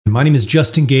My name is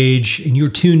Justin Gage, and you're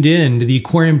tuned in to the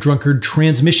Aquarium Drunkard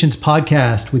Transmissions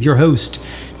podcast with your host,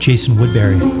 Jason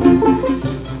Woodbury.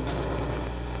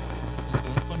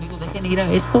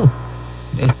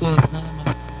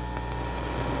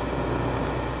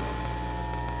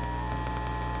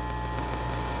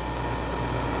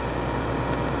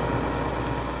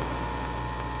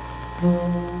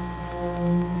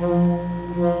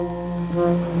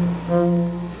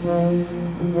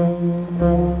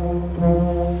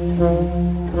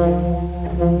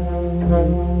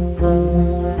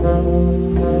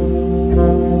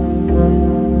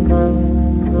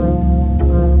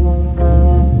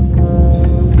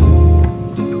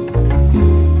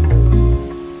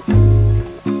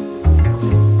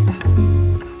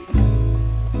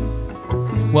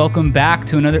 Welcome back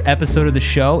to another episode of the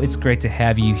show. It's great to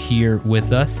have you here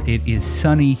with us. It is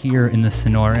sunny here in the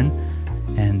Sonoran,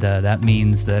 and that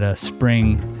means that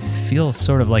spring feels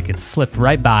sort of like it slipped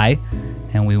right by,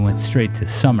 and we went straight to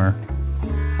summer.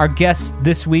 Our guests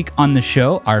this week on the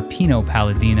show are Pino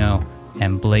Palladino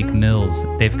and Blake Mills.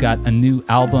 They've got a new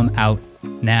album out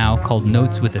now called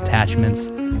Notes with Attachments.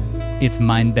 It's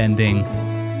mind-bending.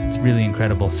 It's really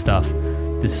incredible stuff.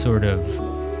 This sort of...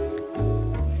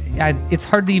 it's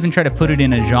hard to even try to put it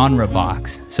in a genre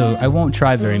box, so I won't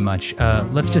try very much.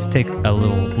 Let's just take a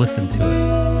little listen to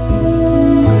it.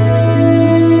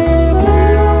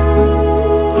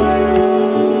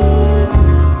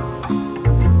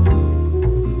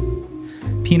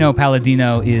 Pino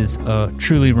Palladino is a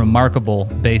truly remarkable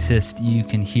bassist. You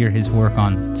can hear his work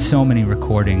on so many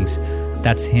recordings.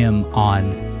 That's him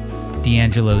on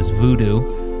D'Angelo's Voodoo.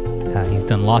 He's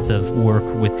done lots of work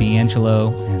with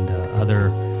D'Angelo and other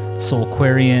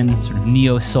Soulquarian, sort of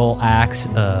neo-soul acts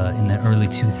in the early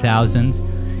 2000s.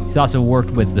 He's also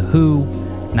worked with The Who,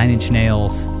 Nine Inch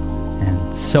Nails,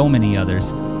 and so many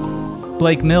others.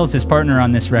 Blake Mills, his partner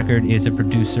on this record, is a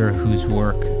producer whose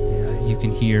work you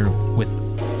can hear with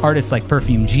artists like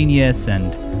Perfume Genius,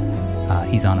 and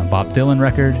he's on a Bob Dylan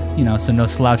record, so no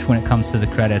slouch when it comes to the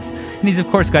credits. And he's, of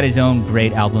course, got his own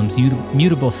great albums.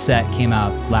 Mutable Set came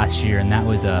out last year, and that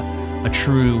was a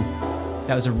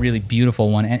really beautiful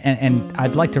one. And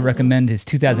I'd like to recommend his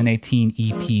 2018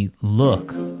 EP,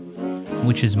 Look,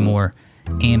 which is more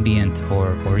ambient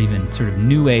or even sort of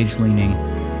new age leaning,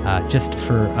 just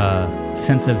for a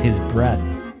sense of his breadth.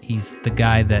 He's the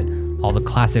guy that all the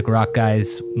classic rock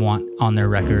guys want on their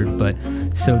record, but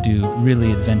so do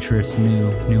really adventurous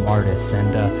new artists.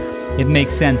 And it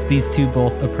makes sense. These two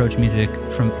both approach music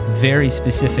from very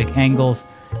specific angles,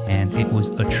 and it was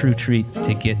a true treat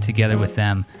to get together with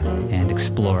them and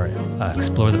explore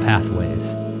the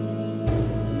pathways.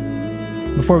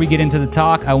 Before we get into the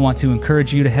talk, I want to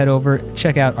encourage you to head over,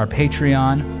 check out our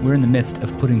Patreon. We're in the midst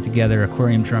of putting together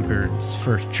Aquarium Drunkard's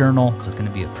first journal. It's going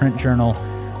to be a print journal.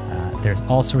 There's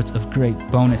all sorts of great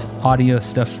bonus audio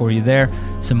stuff for you there.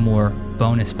 Some more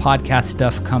bonus podcast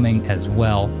stuff coming as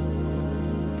well.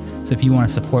 So if you want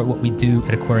to support what we do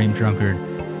at Aquarium Drunkard,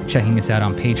 checking us out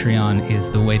on Patreon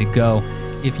is the way to go.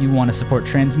 If you want to support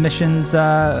Transmissions,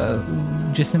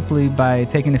 just simply by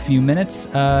taking a few minutes,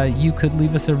 you could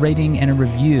leave us a rating and a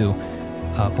review,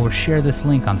 or share this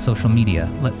link on social media.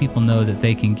 Let people know that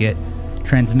they can get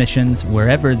Transmissions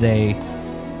wherever they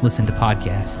listen to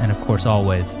podcasts, and of course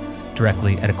always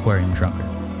directly at Aquarium Drunkard.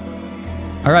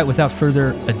 All right, without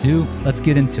further ado, let's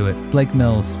get into it. Blake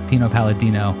Mills, Pino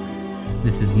Palladino.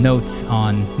 This is Notes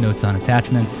on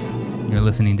Attachments. You're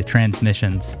listening to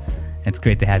Transmissions. It's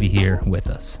great to have you here with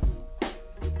us.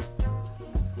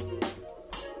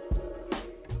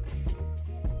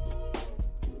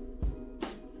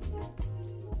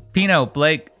 Pino,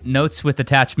 Blake, Notes with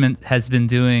Attachment has been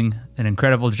doing an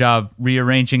incredible job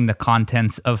rearranging the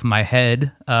contents of my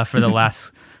head for the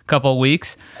last couple of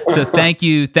weeks. So thank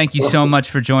you so much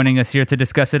for joining us here to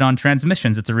discuss it on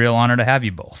Transmissions. It's a real honor to have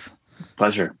you both.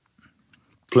 Pleasure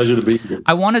to be here.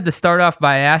 I wanted to start off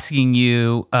by asking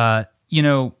you,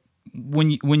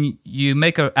 when you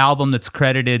make an album that's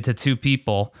credited to two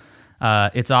people,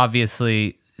 it's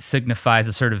obviously signifies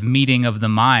a sort of meeting of the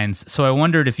minds. So I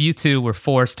wondered if you two were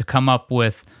forced to come up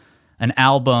with an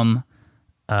album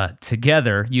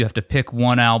together. You have to pick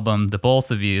one album, the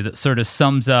both of you, that sort of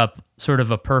sums up sort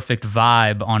of a perfect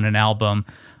vibe on an album,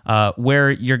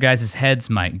 where your guys' heads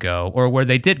might go, or where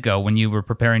they did go when you were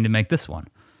preparing to make this one.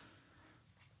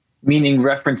 Meaning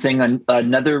referencing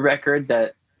another record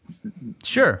that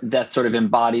sort of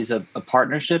embodies a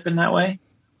partnership in that way.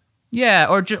 Yeah,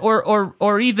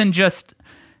 or even just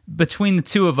between the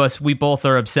two of us, we both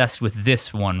are obsessed with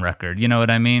this one record. You know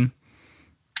what I mean?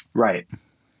 Right.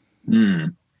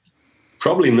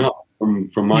 Probably not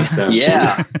from my standpoint.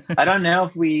 Yeah, I don't know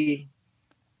if we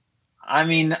I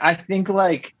mean, I think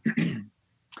like,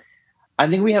 I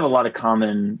think we have a lot of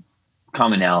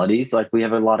commonalities. Like we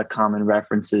have a lot of common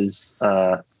references,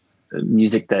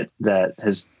 music that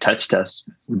has touched us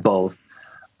both.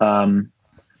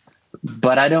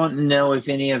 But I don't know if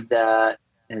any of that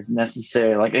is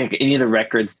necessary. Like any of the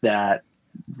records that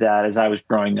as I was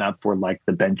growing up were like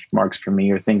the benchmarks for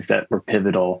me, or things that were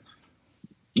pivotal,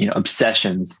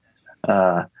 obsessions,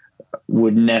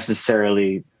 would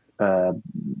necessarily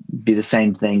be the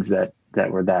same things that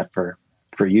were that for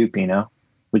you, Pino.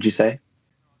 Would you say?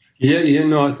 Yeah.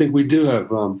 No, I think we do have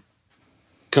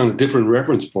kind of different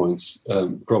reference points,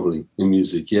 probably in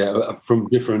music. Yeah, from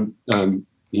different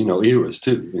eras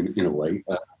too, in a way.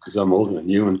 Because I'm older than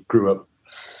you and grew up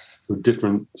with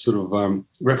different sort of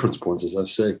reference points, as I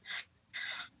say.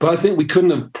 But I think we couldn't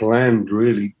have planned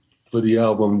really for the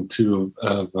album to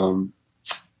have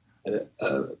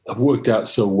worked out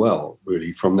so well,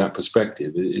 really, from that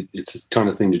perspective. It's the kind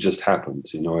of thing that just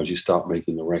happens, as you start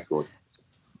making the record.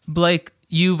 Blake,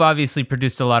 you've obviously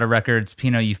produced a lot of records.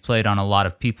 Pino, you've played on a lot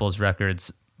of people's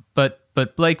records.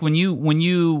 But Blake, when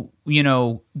you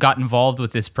got involved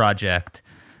with this project,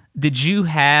 did you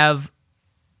have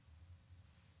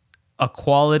a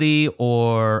quality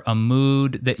or a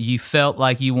mood that you felt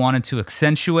like you wanted to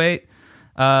accentuate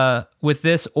with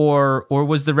this, or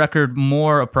was the record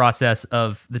more a process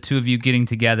of the two of you getting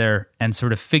together and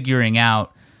sort of figuring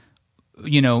out,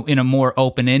 in a more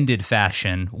open-ended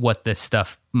fashion, what this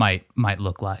stuff might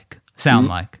look like, sound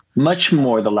like? Much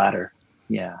more the latter.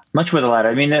 Yeah, much more the latter.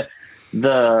 I mean,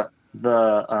 the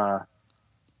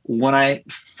when I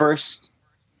first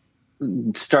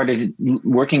started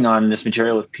working on this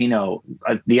material with Pino,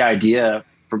 the idea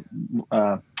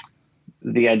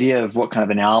of what kind of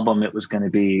an album it was going to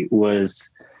be was,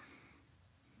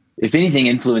 if anything,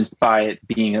 influenced by it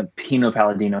being a Pino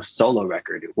Palladino solo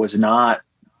record. It was not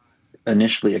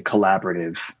initially a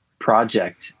collaborative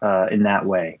project in that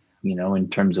way, in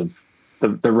terms of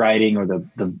the writing or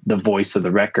the voice of the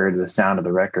record, the sound of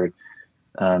the record.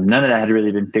 None of that had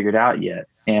really been figured out yet.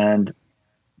 And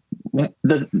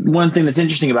the one thing that's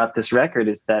interesting about this record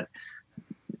is that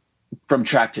from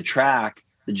track to track,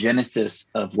 the genesis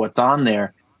of what's on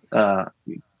there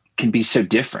can be so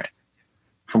different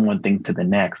from one thing to the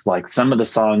next. Like some of the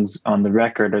songs on the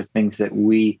record are things that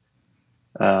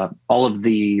all of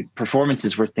the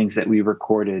performances were things that we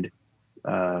recorded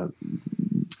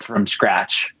from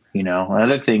scratch,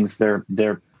 Other things,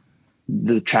 the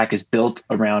track is built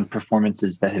around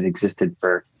performances that have existed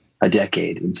for a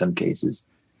decade in some cases.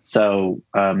 So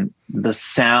the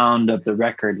sound of the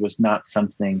record was not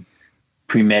something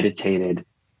premeditated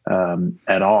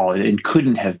at all. It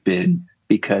couldn't have been,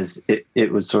 because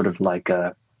it was sort of like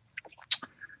the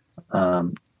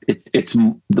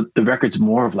record's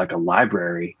more of like a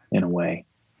library in a way,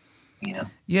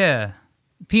 Yeah.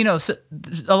 Pino, so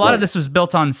a lot of this was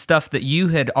built on stuff that you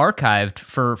had archived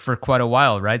for quite a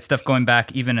while, right? Stuff going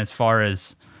back even as far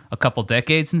as a couple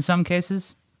decades in some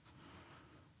cases?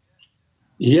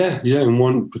 Yeah, in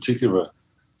one particular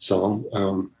song,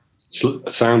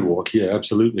 Soundwalk, yeah,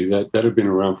 absolutely. That had been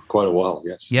around for quite a while,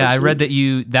 yes. Yeah, absolutely.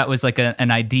 I read that was like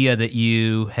an idea that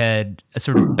you had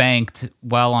sort of banked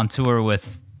while on tour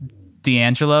with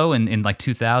D'Angelo in like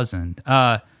 2000.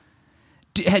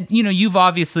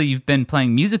 You've been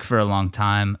playing music for a long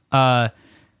time.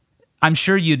 I'm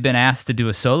sure you'd been asked to do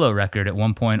a solo record at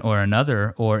one point or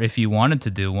another, or if you wanted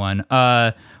to do one.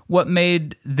 What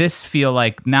made this feel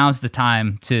like now's the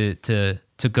time to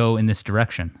go in this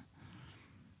direction?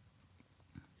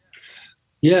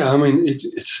 Yeah, I mean,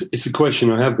 it's a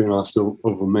question I have been asked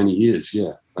over many years,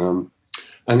 yeah. And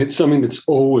it's something that's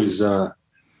always,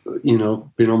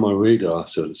 been on my radar,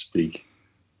 so to speak.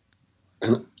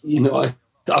 And,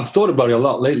 I've thought about it a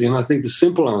lot lately, and I think the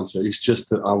simple answer is just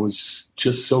that I was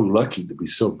just so lucky to be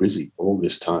so busy all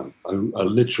this time. I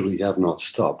literally have not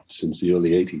stopped since the early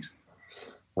 80s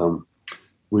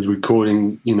with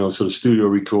recording, sort of studio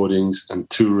recordings and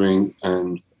touring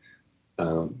and,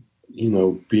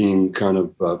 being kind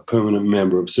of a permanent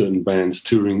member of certain bands,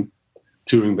 touring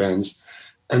bands.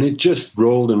 And it just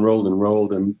rolled and rolled and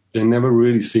rolled, and there never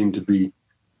really seemed to be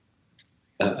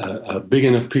a big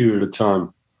enough period of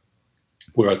time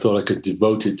where I thought I could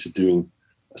devote it to doing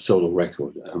a solo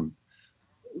record.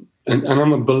 And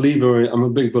I'm a big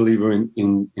believer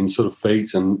in sort of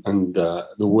fate and the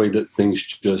way that things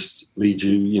just lead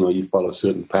you. You follow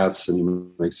certain paths and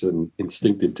you make certain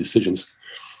instinctive decisions.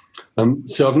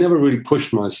 So I've never really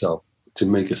pushed myself to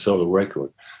make a solo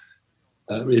record.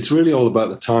 It's really all about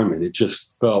the timing. It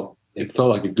felt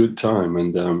like a good time.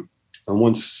 And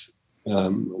once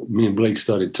me and Blake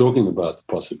started talking about the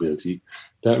possibility,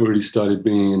 that really started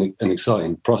being an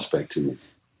exciting prospect to me.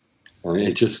 And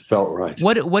it just felt right.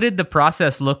 What did the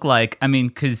process look like? I mean,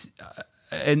 because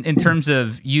in terms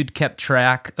of you'd kept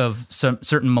track of some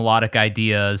certain melodic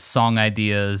ideas, song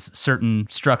ideas, certain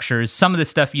structures, some of the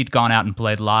stuff you'd gone out and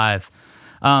played live,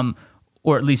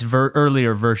 or at least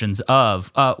earlier versions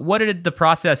of. What did the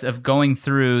process of going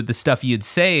through the stuff you'd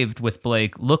saved with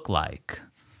Blake look like?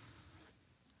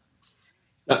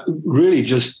 Really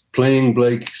just playing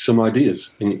Blake some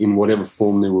ideas in whatever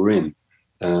form they were in.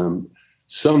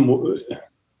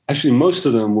 Actually, most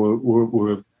of them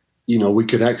were we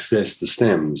could access the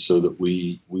stems so that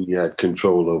we had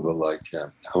control over like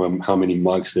how many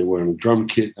mics there were in a drum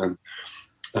kit and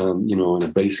and a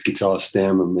bass guitar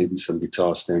stem and maybe some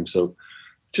guitar stems. So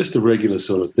just a regular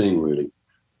sort of thing, really.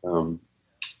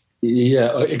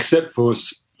 Except for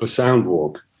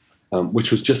Soundwalk,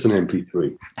 which was just an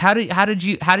MP3. How do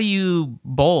you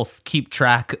both keep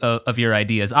track of your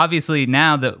ideas? Obviously,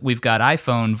 now that we've got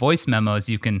iPhone voice memos,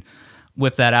 you can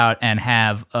whip that out and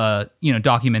have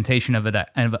documentation of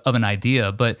an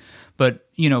idea. But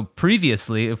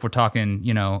previously, if we're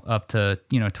talking up to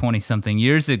 20 something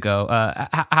years ago,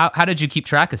 how did you keep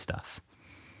track of stuff?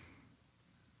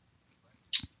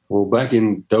 Well, back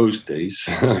in those days,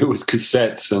 it was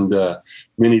cassettes and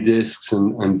mini discs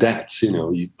and DATs.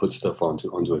 You put stuff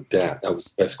onto a DAT. That was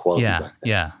the best quality back then.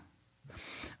 Yeah.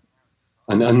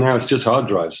 And now it's just hard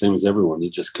drives, same as everyone. You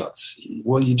just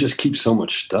keep so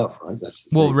much stuff, right? That's the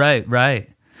thing. Right.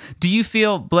 Do you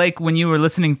feel, Blake, when you were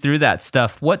listening through that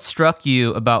stuff, what struck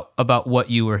you about what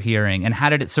you were hearing, and how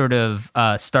did it sort of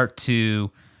start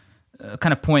to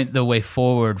kind of point the way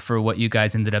forward for what you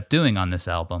guys ended up doing on this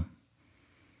album?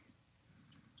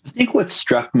 I think what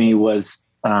struck me was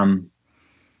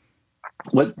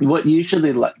what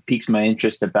usually piques my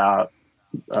interest about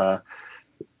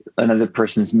another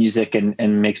person's music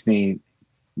and makes me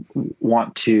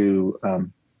want to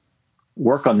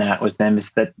work on that with them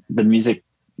is that the music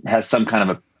has some kind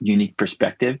of a unique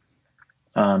perspective.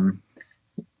 And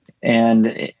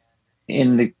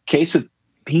in the case with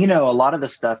Pino, a lot of the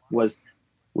stuff was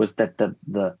that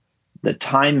the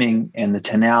timing and the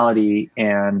tonality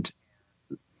and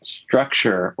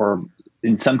structure, or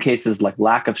in some cases like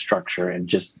lack of structure, and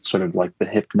just sort of like the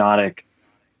hypnotic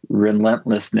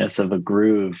relentlessness of a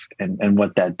groove and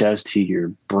what that does to your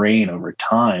brain over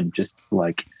time, just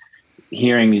like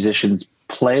hearing musicians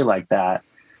play like that.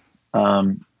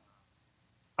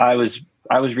 I was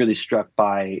really struck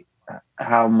by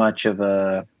how much of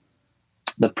the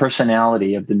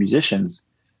personality of the musicians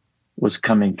was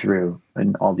coming through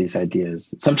in all these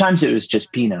ideas. Sometimes it was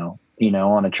just Pino,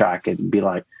 on a track. It'd be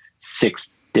like 6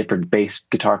 different bass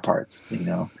guitar parts,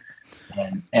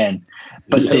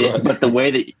 but the way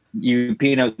that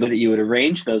Pino, that you would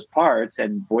arrange those parts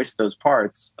and voice those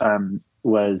parts,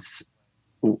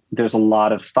 there's a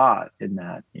lot of thought in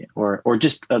that, or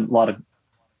just a lot of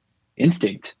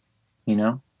instinct,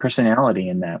 personality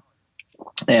in that.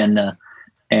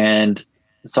 And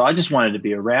so I just wanted to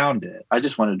be around it. I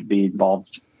just wanted to be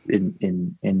involved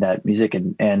in that music,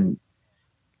 and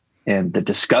the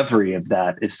discovery of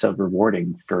that is so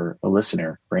rewarding for a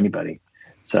listener, for anybody.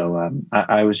 So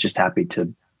I was just happy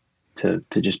to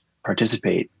just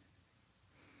participate.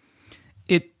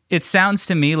 It sounds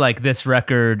to me like this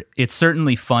record, it's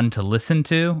certainly fun to listen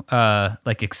to,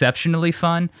 like exceptionally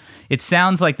fun. It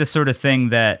sounds like the sort of thing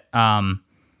that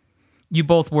you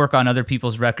both work on other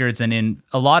people's records and in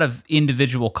a lot of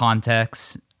individual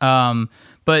contexts.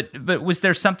 But was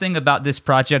there something about this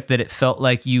project that it felt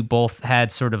like you both had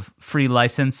sort of free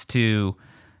license to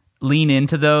lean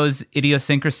into those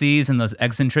idiosyncrasies and those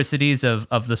eccentricities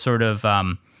of the sort of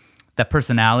that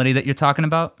personality that you're talking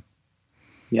about?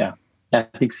 Yeah, I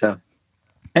think so.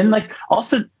 And like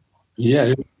also, yeah,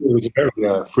 it was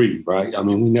very free, right? I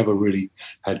mean, we never really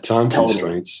had time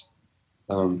constraints,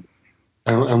 and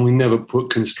we never put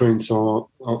constraints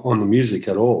on the music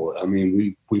at all. I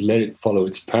mean, we let it follow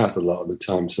its path a lot of the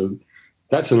time. So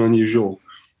that's an unusual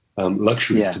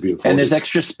luxury to be afforded. And there's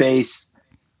extra space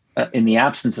in the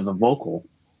absence of a vocal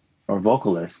or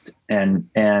vocalist,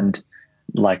 and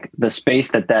like the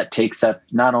space that takes up,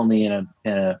 not only in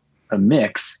a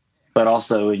mix, but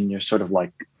also in your sort of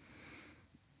like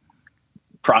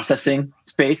processing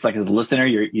space. Like as a listener,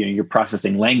 you're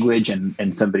processing language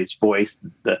and somebody's voice.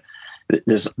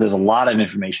 There's a lot of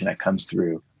information that comes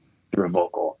through a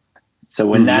vocal. So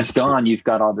when that's gone, you've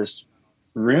got all this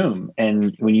room.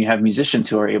 And when you have musicians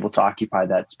who are able to occupy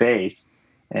that space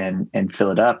and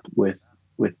fill it up with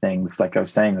things, like I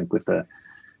was saying, like with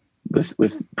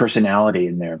personality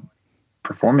in their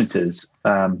performances,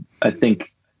 I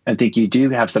think you do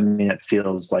have something that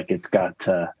feels like it's got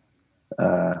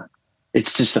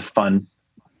it's just a fun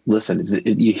listen.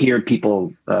 You hear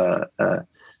people,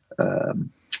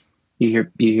 you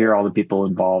hear all the people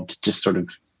involved just sort of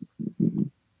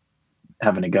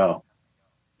having a go.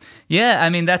 Yeah, I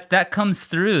mean that comes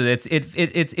through.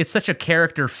 It's such a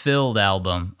character filled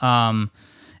album.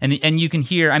 And you can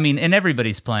hear, I mean, and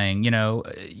everybody's playing, you know,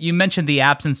 you mentioned the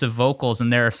absence of vocals,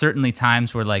 and there are certainly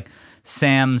times where like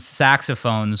Sam's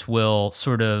saxophones will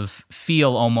sort of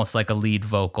feel almost like a lead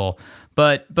vocal.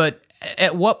 But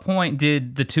at what point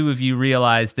did the two of you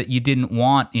realize that you didn't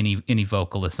want any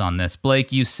vocalists on this?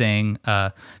 Blake, you sing.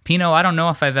 Pino, I don't know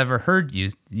if I've ever heard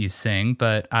you sing,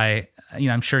 but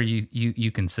I'm sure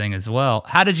you can sing as well.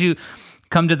 How did you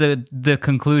come to the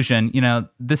conclusion, you know,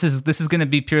 this is going to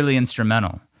be purely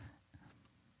instrumental?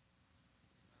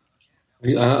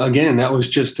 Again, that was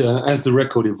just as the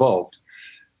record evolved.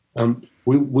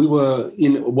 We were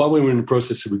while we were in the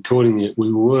process of recording it,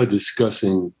 we were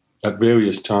discussing at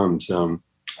various times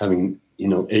having, you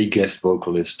know, a guest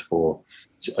vocalist or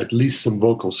at least some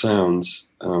vocal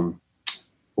sounds,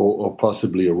 or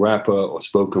possibly a rapper or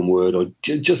spoken word, or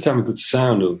just having the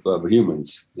sound of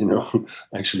humans, you know,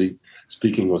 actually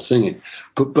speaking or singing.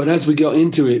 But as we got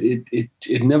into it,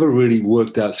 it never really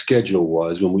worked out schedule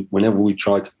wise. Whenever we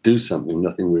tried to do something,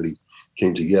 nothing really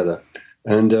came together.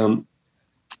 And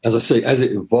as I say, as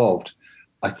it evolved,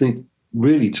 I think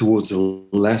really towards the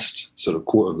last sort of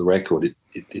quarter of the record,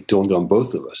 it dawned on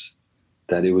both of us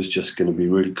that it was just going to be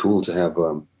really cool to have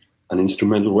an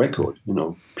instrumental record, you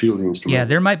know, purely instrumental. Yeah,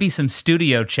 there might be some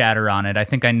studio chatter on it. I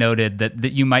think I noted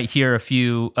that you might hear a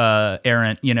few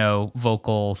errant, you know,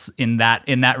 vocals in that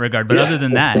regard. But other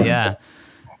than that, yeah.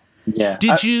 Yeah.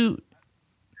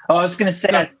 I was going to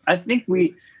say, I think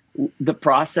the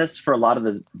process for a lot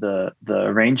of the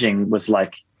arranging was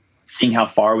like seeing how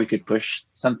far we could push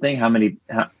something, how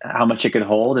much it could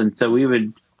hold. And so we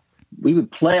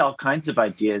would play all kinds of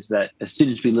ideas that as soon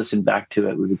as we listened back to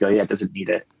it, we would go, yeah, it doesn't need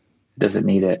it.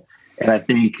 And I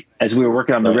think as we were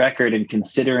working on the record and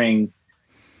considering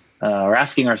or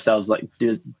asking ourselves, like,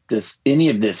 does any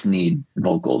of this need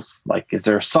vocals? Like, is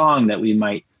there a song that we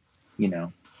might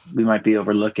be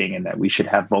overlooking and that we should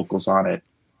have vocals on it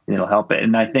and it'll help it?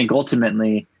 And I think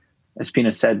ultimately, as Pino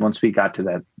said, once we got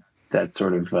to that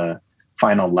sort of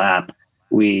final lap,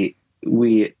 we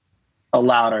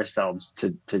allowed ourselves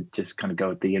to just kind of go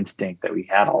with the instinct that we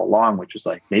had all along, which was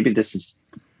like, maybe this is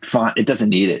fine. It doesn't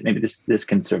need it. Maybe this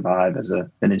can survive as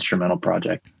an instrumental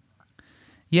project.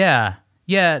 Yeah.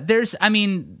 There's, I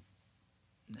mean,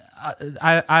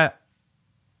 I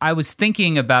was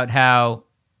thinking about how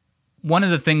one of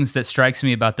the things that strikes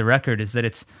me about the record is that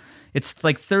it's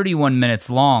like 31 minutes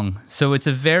long. So it's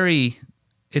a very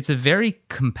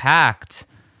compact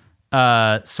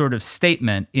sort of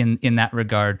statement in that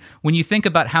regard. When you think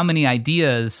about how many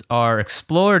ideas are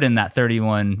explored in that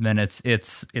 31 minutes,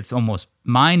 it's almost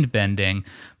mind-bending.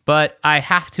 But I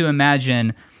have to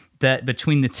imagine that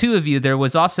between the two of you, there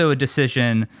was also a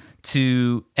decision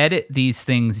to edit these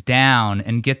things down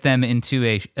and get them into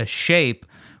a shape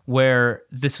where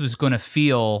this was going to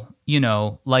feel, you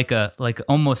know, like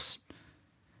almost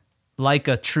like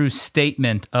a true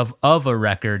statement of a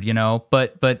record, you know,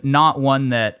 but not one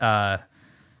that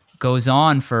goes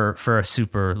on for a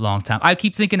super long time. I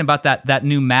keep thinking about that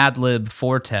new Madlib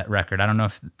Fortet record. I don't know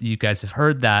if you guys have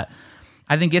heard that.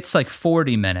 I think it's like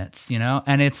 40 minutes, you know,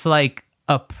 and it's like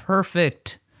a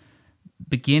perfect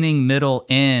beginning, middle,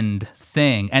 end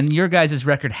thing. And your guys'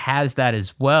 record has that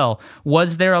as well.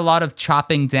 Was there a lot of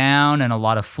chopping down and a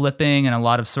lot of flipping and a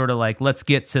lot of sort of like, let's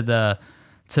get to the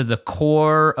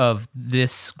core of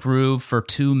this groove for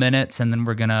 2 minutes and then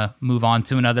we're going to move on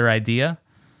to another idea?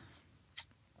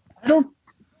 I don't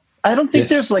think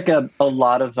there's like a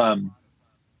lot of,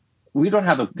 we don't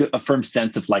have a firm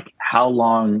sense of like how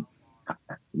long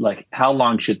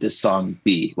should this song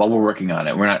be while we're working on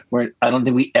it. I don't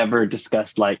think we ever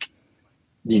discussed like,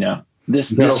 you know,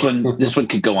 this one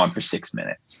could go on for 6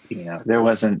 minutes. You know, there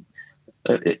wasn't,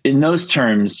 in those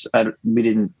terms, we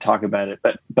didn't talk about it,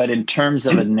 but in terms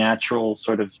of a natural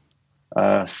sort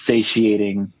of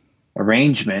satiating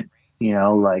arrangement, you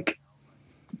know, like,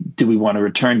 do we want to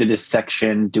return to this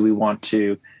section? Do we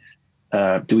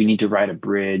need to write a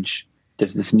bridge?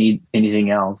 Does this need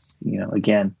anything else? You know,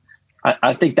 again,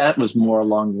 I think that was more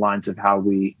along the lines of how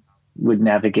we would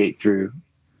navigate through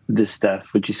this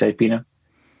stuff. Would you say, Pino?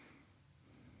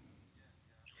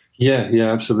 Yeah,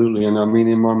 absolutely. And I mean,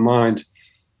 in my mind,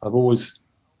 I always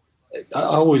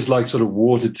like sort of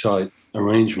watertight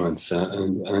arrangements,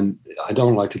 and I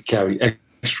don't like to carry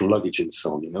extra luggage in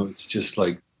song. You know, it's just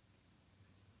like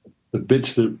the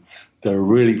bits that are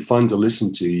really fun to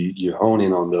listen to. You hone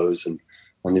in on those, and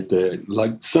And if they're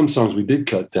like some songs we did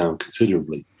cut down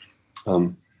considerably.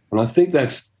 And I think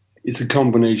it's a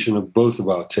combination of both of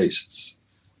our tastes.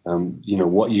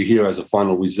 What you hear as a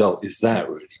final result is that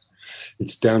really.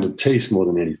 It's down to taste more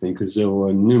than anything, because there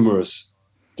were numerous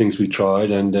things we tried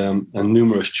and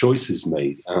numerous choices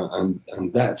made,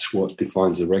 and that's what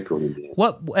defines the record in the end.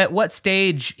 At what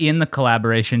stage in the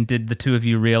collaboration did the two of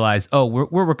you realize, oh, we're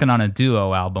working on a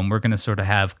duo album, we're going to sort of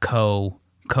have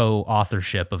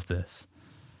co-authorship of this?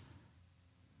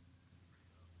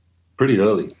 Pretty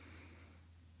early.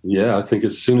 Yeah, I think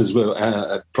as soon as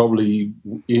probably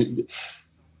the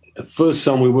first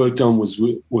song we worked on was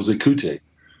Ekute.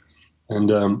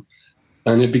 And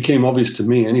it became obvious to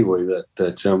me anyway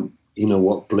that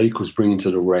what Blake was bringing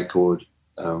to the record,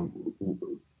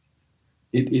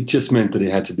 it just meant that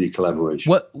it had to be a collaboration.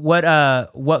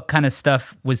 What kind of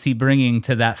stuff was he bringing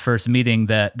to that first meeting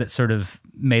that sort of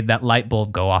made that light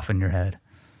bulb go off in your head?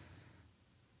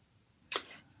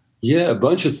 Yeah, a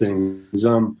bunch of things.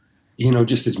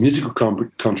 Just his musical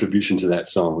contribution to that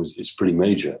song is pretty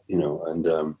major.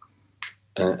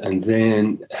 And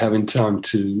then having time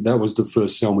that was the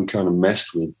first song we kind of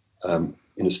messed with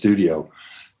in a studio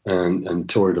and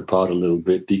tore it apart a little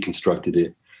bit, deconstructed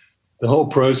it. The whole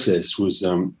process was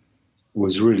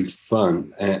really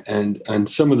fun. And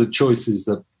some of the choices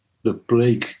that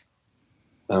Blake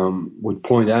would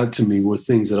point out to me were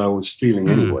things that I was feeling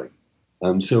anyway.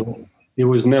 So it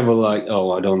was never like,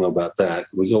 oh, I don't know about that. It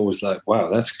was always like, wow,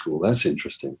 that's cool. That's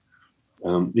interesting.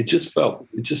 It just felt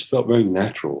very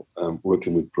natural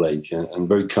working with Blake and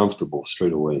very comfortable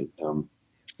straight away. And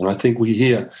I think we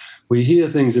hear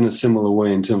things in a similar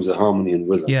way in terms of harmony and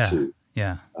rhythm too.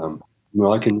 Yeah.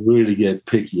 I can really get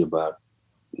picky about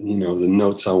the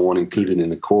notes I want included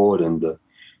in a chord and the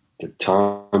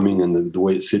timing and the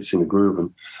way it sits in the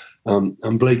groove,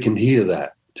 and Blake can hear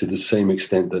that to the same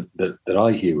extent that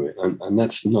I hear it, and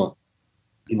that's not.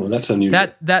 That's unusual.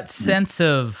 That sense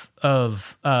of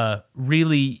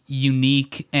really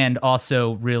unique and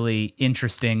also really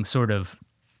interesting sort of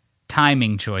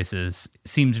timing choices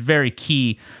seems very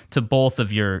key to both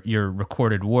of your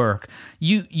recorded work.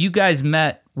 You guys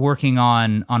met working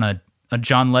on a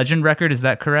John Legend record, is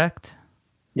that correct?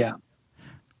 Yeah.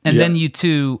 And then you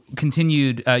two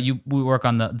continued. We work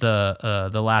on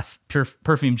the last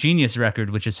Perfume Genius record,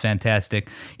 which is fantastic.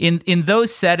 In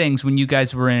those settings, when you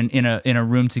guys were in a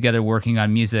room together working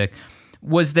on music,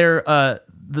 was there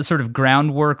the sort of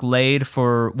groundwork laid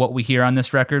for what we hear on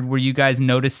this record? Were you guys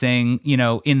noticing,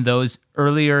 in those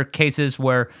earlier cases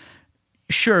where,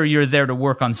 sure, you're there to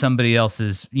work on somebody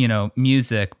else's,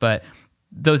 music, but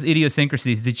those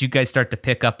idiosyncrasies, did you guys start to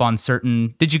pick up on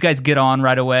did you guys get on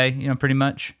right away, pretty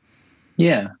much?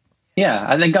 Yeah.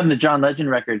 I think on the John Legend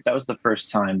record, that was the first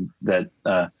time that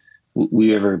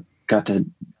we ever got to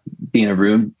be in a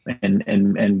room.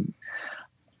 And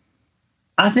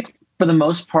I think for the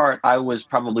most part, I was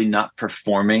probably not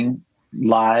performing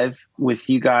live with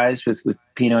you guys, with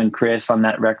Pino and Chris on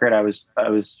that record. I was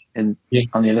on the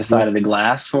other side of the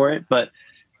glass for it, but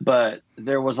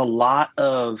there was a lot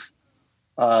of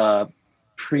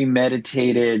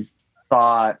premeditated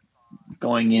thought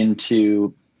going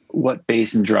into what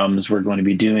bass and drums we're going to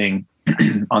be doing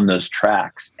on those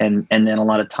tracks, and then a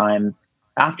lot of time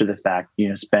after the fact,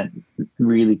 spent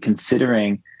really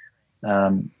considering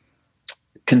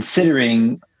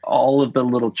all of the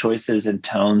little choices and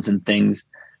tones and things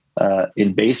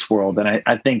in bass world, and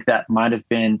I think that might have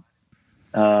been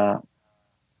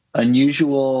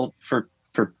unusual for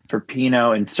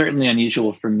Pino, and certainly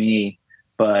unusual for me.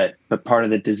 But part of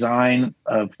the design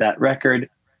of that record,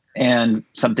 and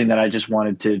something that I just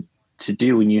wanted to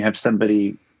do when you have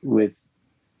somebody with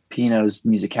Pino's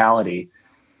musicality,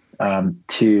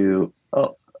 to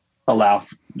allow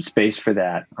space for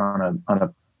that on a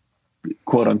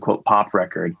quote unquote pop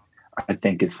record, I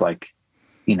think it's like,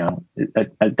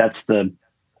 that's that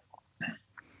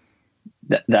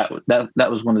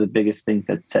was one of the biggest things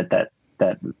that set that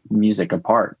music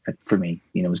apart for me.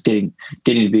 Was getting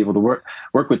to be able to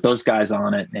work with those guys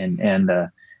on it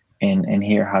and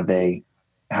hear how they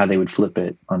would flip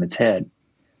it on its head.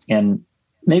 And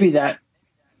maybe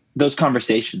those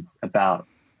conversations about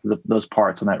those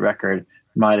parts on that record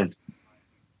might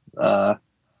have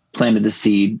planted the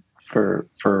seed for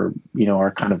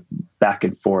our kind of back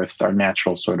and forth, our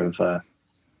natural sort of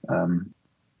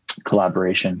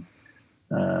collaboration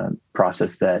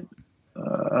process that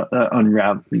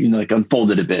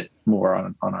unfolded a bit more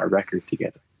on our record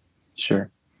together. Sure.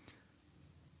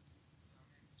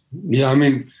 Yeah, I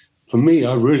mean, for me,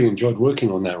 I really enjoyed working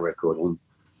on that record, and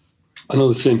I know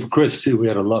the same for Chris too. We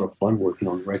had a lot of fun working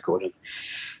on the record, and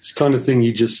it's the kind of thing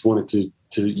you just wanted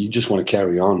you just want to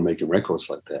carry on making records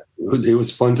like that. It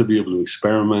was fun to be able to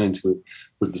experiment with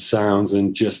the sounds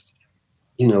and just,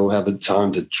 have the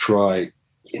time to try,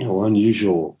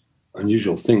 unusual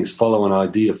things, follow an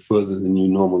idea further than you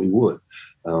normally would.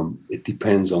 It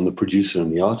depends on the producer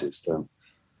and the artist.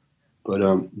 But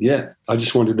I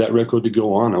just wanted that record to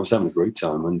go on. I was having a great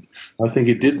time, and I think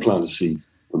it did plant a seed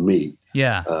for me.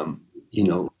 Yeah. I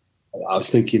was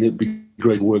thinking it'd be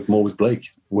great to work more with Blake,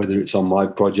 whether it's on my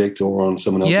project or on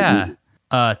someone else's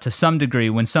music. To some degree,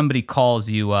 when somebody calls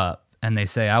you up and they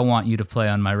say, I want you to play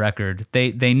on my record,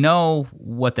 they know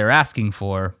what they're asking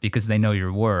for because they know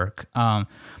your work.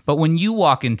 But when you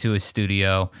walk into a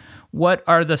studio, what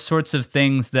are the sorts of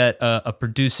things that a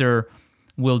producer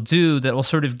will do that will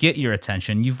sort of get your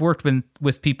attention? You've worked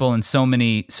with people in so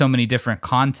many different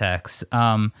contexts.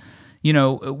 Were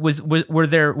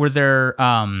there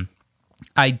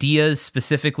ideas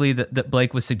specifically that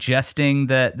Blake was suggesting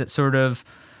that sort of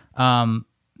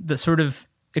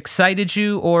excited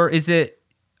you, or is it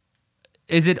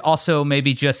also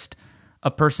maybe just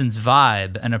a person's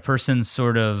vibe and a person's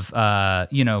sort of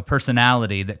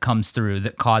personality that comes through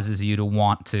that causes you to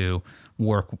want to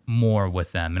work more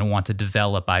with them and want to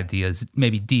develop ideas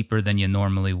maybe deeper than you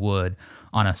normally would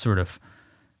on a sort of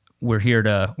we're here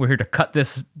to cut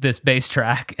this bass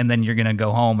track and then you're gonna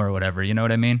go home or whatever, you know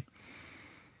what I mean?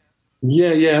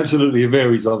 Yeah, absolutely. It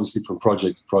varies obviously from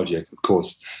project to project, of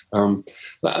course. I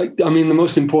mean, the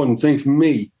most important thing for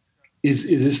me is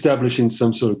establishing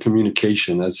some sort of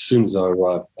communication as soon as I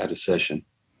arrive at a session.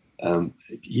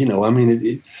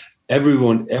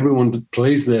 Everyone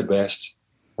plays their best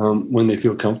when they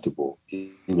feel comfortable,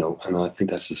 and I think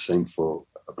that's the same for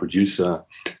a producer,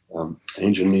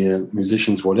 engineer,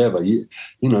 musicians, whatever. You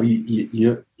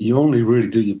only really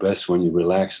do your best when you're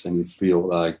relaxed and you feel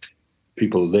like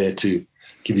people are there to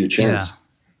give you a chance to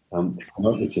come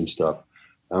up with some stuff.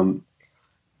 And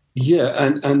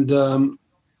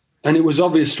it was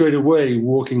obvious straight away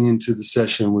walking into the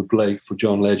session with Blake for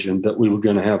John Legend that we were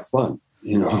going to have fun,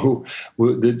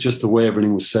 just the way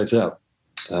everything was set up.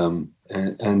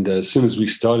 And as soon as we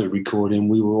started recording,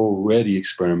 we were already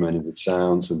experimenting with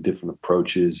sounds and different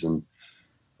approaches. And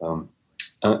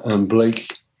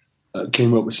Blake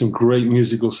came up with some great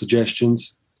musical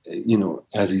suggestions,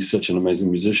 as he's such an amazing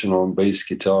musician on bass,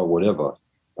 guitar, whatever.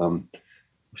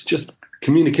 It's just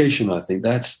communication, I think.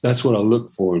 That's what I look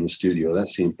for in the studio.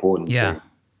 That's the important thing.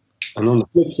 And on the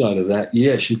flip side of that,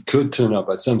 yes, you could turn up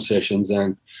at some sessions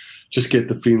and just get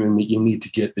the feeling that you need to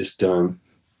get this done.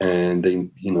 And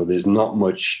then, there's not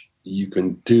much you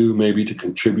can do maybe to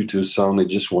contribute to a song. They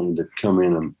just wanted to come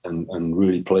in and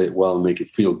really play it well and make it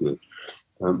feel good.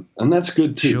 And that's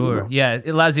good too. Sure. Yeah. It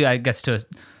allows you, I guess, to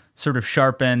sort of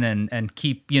sharpen and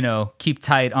keep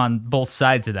tight on both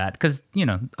sides of that. Cause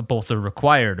both are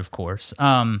required, of course.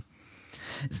 Something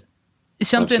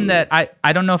Absolutely. that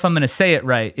I don't know if I'm going to say it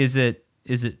right. Is it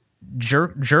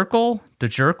Jerkle? The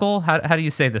Jerkle? How do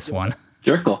you say this one?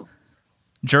 Jerkle.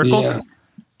 Jerkle? Yeah.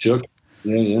 Jerkle.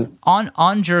 Yeah.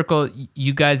 On Jerkle,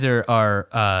 you guys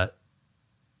are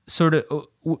sort of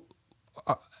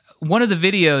one of the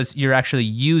videos. You're actually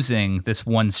using this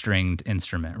one-stringed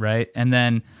instrument, right? And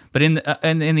then, but in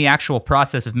the actual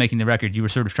process of making the record, you were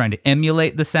sort of trying to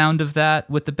emulate the sound of that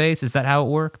with the bass. Is that how it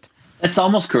worked? That's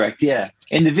almost correct. Yeah.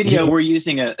 In the video, we're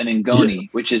using an Ngoni,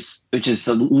 which is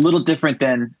a little different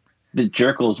than the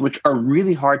Jerkles, which are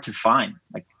really hard to find.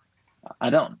 Like, I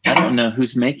don't know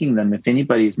who's making them, if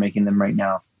anybody's making them right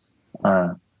now.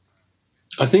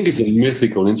 I think it's a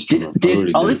mythical instrument.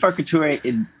 Did Oli Farka Touré,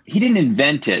 he didn't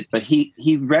invent it, but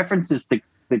he references the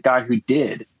guy who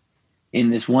did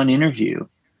in this one interview.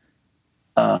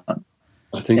 I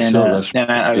think so.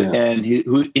 And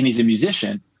he's a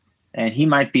musician, and he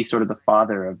might be sort of the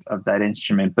father of that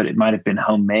instrument, but it might have been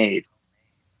homemade.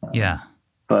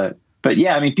 But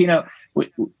yeah, I mean, Pino,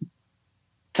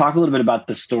 talk a little bit about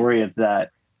the story of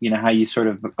that. How you sort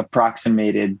of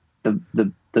approximated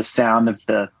the sound of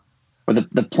the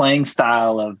playing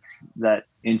style of that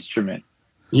instrument.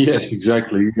 Yes,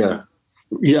 exactly. Yeah.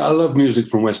 I love music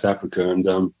from West Africa, and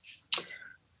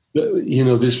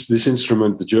this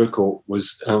instrument, the jerkle,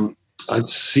 was I'd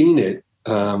seen it.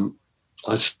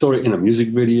 I saw it in a music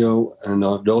video, and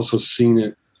I'd also seen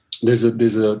it. There's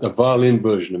a violin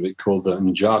version of it called the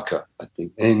Njaka, I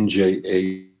think,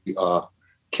 Njarka,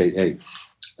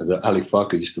 that Ali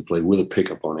Farka used to play with a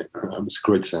pickup on it. It's a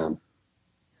great sound.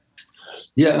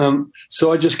 Yeah,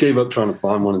 so I just gave up trying to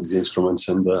find one of these instruments,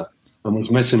 and I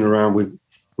was messing around with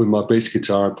my bass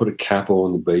guitar. I put a capo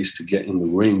on the bass to get in the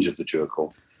range of the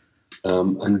jerkle,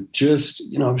 and just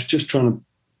I was just trying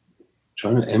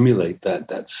to emulate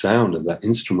that sound of that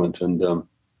instrument, and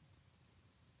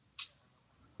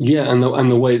Yeah, and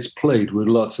the way it's played with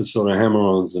lots of sort of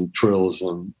hammer-ons and trills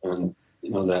and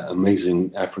that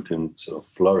amazing African sort of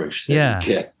flourish that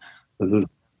you get. The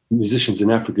musicians in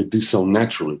Africa do so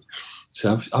naturally.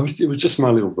 So it was just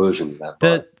my little version of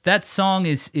that. That song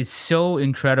is so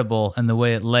incredible, and the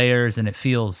way it layers and it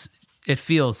feels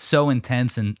so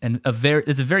intense, and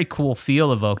there's a very cool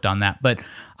feel evoked on that. But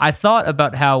I thought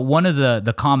about how one of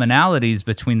the commonalities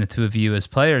between the two of you as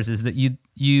players is that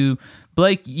you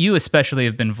Blake, you especially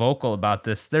have been vocal about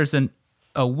this. There's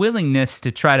a willingness to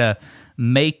try to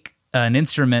make an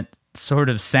instrument sort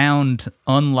of sound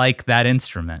unlike that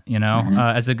instrument, Mm-hmm.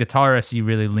 As a guitarist, you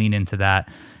really lean into that.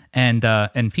 And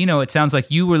Pino, it sounds like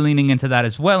you were leaning into that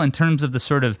as well in terms of the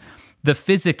sort of the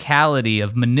physicality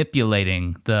of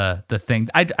manipulating the thing.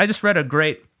 I just read a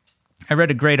great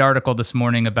article this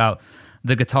morning about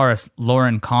the guitarist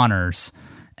Lauren Connors,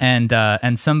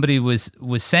 and somebody was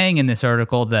saying in this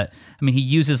article that, I mean, he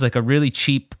uses like a really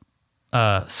cheap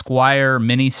Squier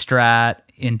mini Strat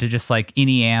into just like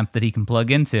any amp that he can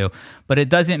plug into, but it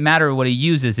doesn't matter what he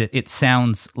uses, it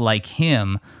sounds like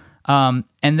him. And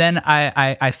then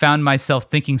I found myself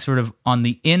thinking sort of on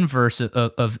the inverse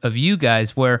of you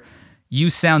guys, where you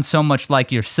sound so much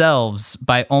like yourselves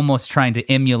by almost trying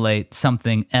to emulate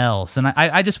something else. And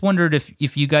I just wondered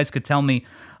if you guys could tell me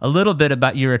a little bit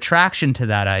about your attraction to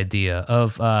that idea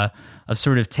of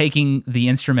sort of taking the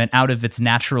instrument out of its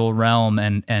natural realm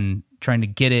and trying to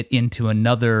get it into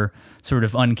another sort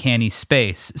of uncanny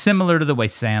space, similar to the way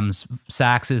Sam's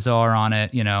saxes are on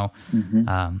it,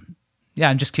 Mm-hmm.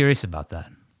 I'm just curious about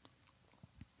that.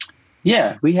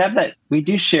 Yeah, we have that. We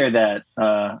do share that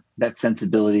that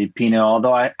sensibility, Pino.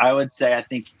 Although I would say I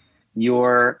think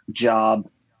your job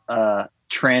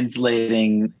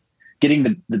translating, getting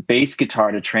the bass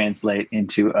guitar to translate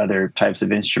into other types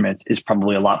of instruments is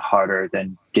probably a lot harder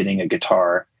than getting a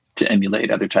guitar to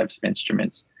emulate other types of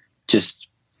instruments. Just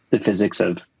the physics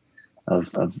of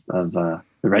the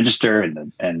register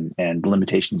and the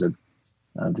limitations of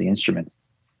the instruments.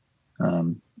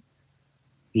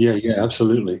 Yeah,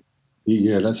 absolutely.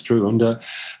 Yeah, that's true. And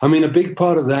I mean, a big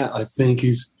part of that, I think,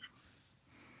 is,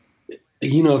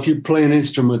 if you play an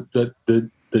instrument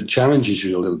that challenges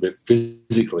you a little bit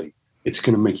physically, it's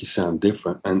going to make you sound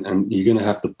different, and you're going to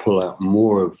have to pull out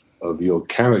more of your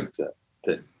character,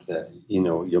 that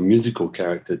your musical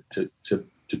character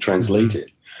to translate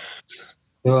it.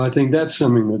 So I think that's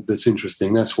something that's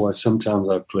interesting. That's why sometimes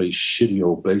I play shitty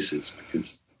old basses,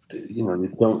 because they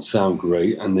don't sound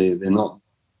great and they're not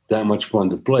that much fun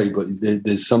to play, but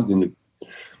there's something that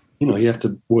you have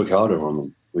to work harder on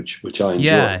them, which I enjoy.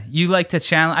 Yeah, you like to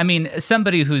challenge. I mean,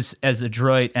 somebody who's as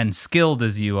adroit and skilled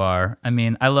as you are, I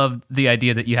mean, I love the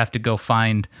idea that you have to go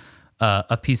find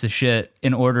a piece of shit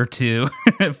in order to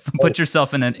put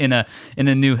yourself in a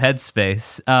new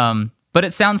headspace. But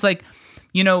it sounds like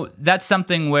that's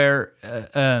something where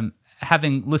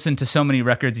having listened to so many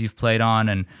records you've played on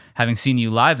and having seen you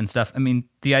live and stuff, I mean,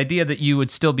 the idea that you would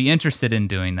still be interested in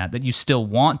doing that you still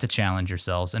want to challenge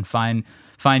yourselves and find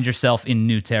yourself in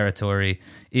new territory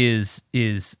is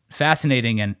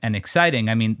fascinating and exciting.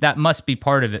 I mean, that must be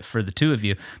part of it for the two of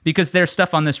you, because there's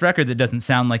stuff on this record that doesn't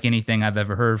sound like anything I've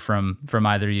ever heard from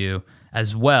either of you,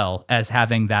 as well as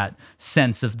having that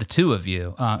sense of the two of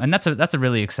you. And that's a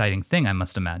really exciting thing, I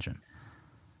must imagine.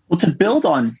 Well, to build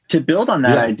on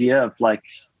that idea of like,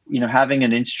 having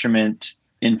an instrument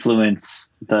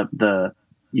influence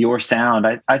your sound,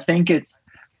 I think it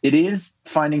is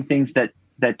finding things that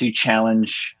do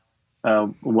challenge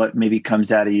what maybe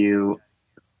comes out of you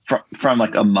from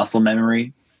like a muscle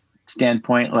memory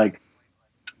standpoint. Like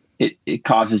it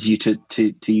causes you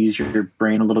to use your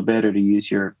brain a little bit, or to use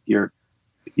your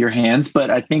hands. But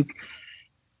I think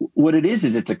what it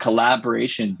is it's a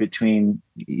collaboration between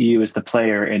you as the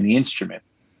player and the instrument.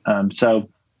 So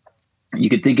you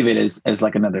could think of it as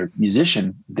like another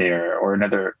musician there, or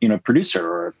another, producer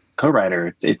or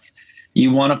co-writer. It's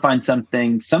you want to find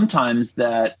something sometimes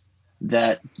that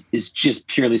is just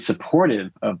purely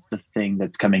supportive of the thing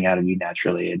that's coming out of you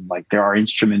naturally. And like, there are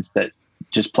instruments that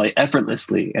just play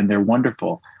effortlessly and they're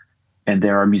wonderful. And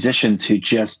there are musicians who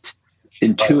just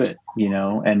intuit,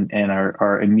 and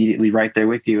are immediately right there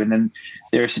with you. And then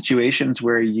there are situations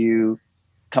where you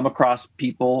come across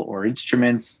people or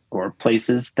instruments or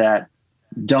places that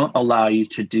don't allow you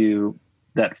to do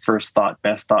that first thought,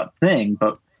 best thought thing.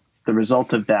 But the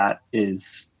result of that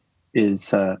is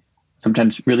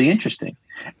sometimes really interesting.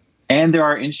 And there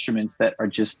are instruments that are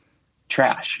just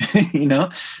trash,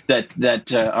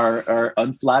 that are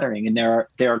unflattering. And there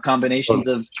are combinations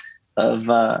of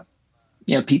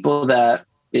people that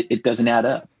it doesn't add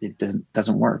up. It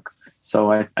doesn't work.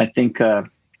 So I think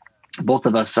both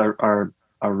of us are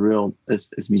real, as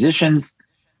musicians,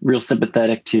 real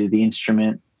sympathetic to the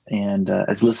instrument, and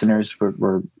as listeners,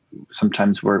 we're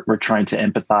sometimes trying to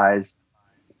empathize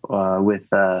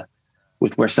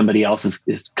with where somebody else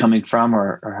is coming from,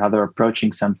 or how they're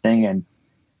approaching something,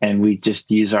 and we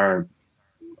just use our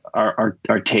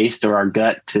taste or our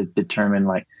gut to determine,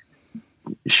 like,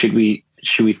 should we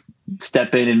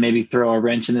step in and maybe throw a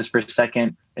wrench in this for a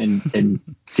second and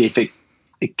see if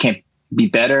it can't be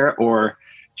better, or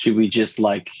should we just,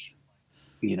 like,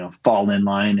 fall in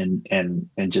line and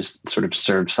just sort of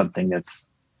serve something that's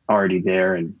already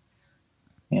there, and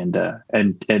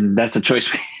that's a choice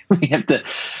we have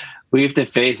to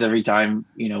face every time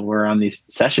we're on these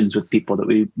sessions with people that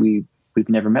we've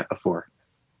never met before.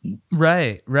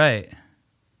 Right.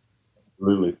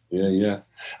 Absolutely. Yeah.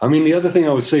 I mean, the other thing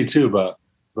I would say too about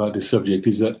this subject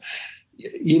is that,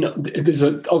 there's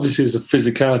obviously a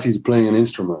physicality to playing an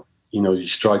instrument. You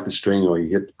strike the string or you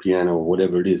hit the piano or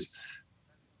whatever it is.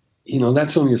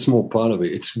 That's only a small part of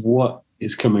it. It's what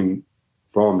is coming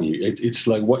from you. It's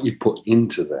like what you put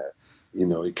into that.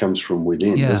 It comes from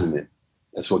within, doesn't it?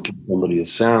 That's what gives somebody a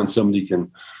sound. Somebody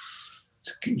can,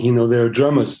 there are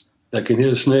drummers that can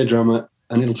hear a snare drummer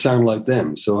and it'll sound like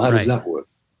them. So how does that work?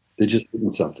 They're just doing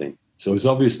something. So it's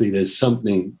obviously there's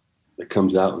something that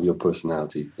comes out of your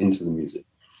personality into the music.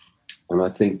 And I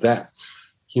think that,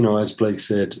 as Blake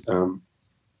said,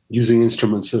 using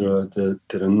instruments that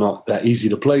are not that easy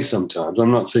to play sometimes.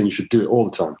 I'm not saying you should do it all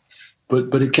the time,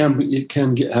 but it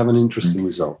can have an interesting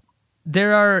result.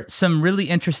 There are some really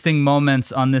interesting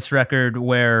moments on this record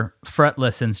where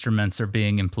fretless instruments are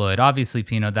being employed. Obviously,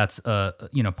 Pino, that's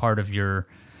part of your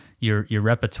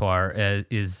repertoire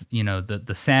is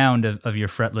the sound of your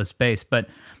fretless bass. But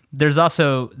there's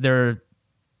also the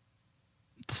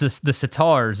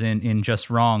sitars in Just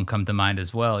Wrong come to mind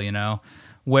as well.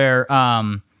 Where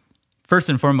first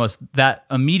and foremost, that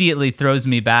immediately throws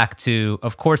me back to,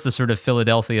 of course, the sort of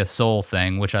Philadelphia soul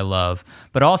thing, which I love,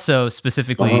 but also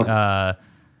specifically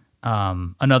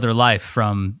Another Life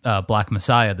from Black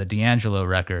Messiah, the D'Angelo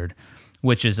record,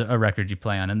 which is a record you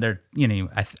play on. And they're,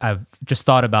 I've just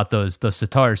thought about those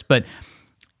sitars, but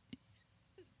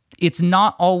it's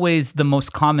not always the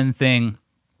most common thing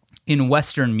in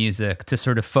Western music to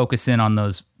sort of focus in on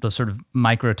those sort of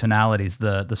microtonalities,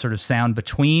 the sort of sound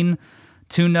between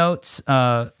two notes.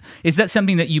 Is that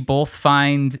something that you both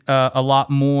find a lot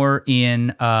more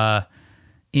in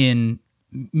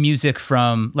music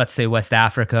from, let's say, West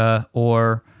Africa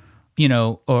or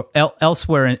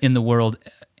elsewhere in the world?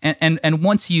 And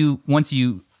once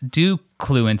you do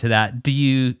clue into that, do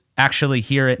you actually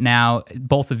hear it now,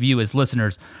 both of you as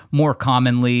listeners, more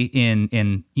commonly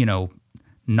in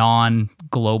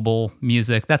non-global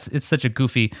music? It's such a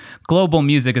goofy, global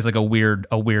music is like a weird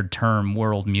term,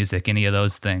 world music, any of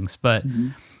those things. But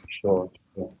sure.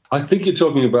 Yeah. I think you're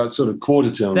talking about sort of quarter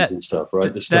tones and stuff,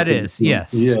 right? The stuff yes.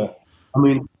 Yeah. I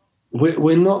mean,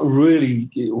 we're not really,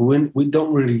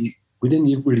 we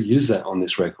didn't really use that on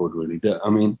this record, really. I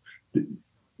mean,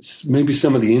 maybe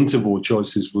some of the interval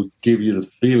choices would give you the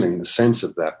feeling, the sense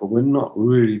of that, but we're not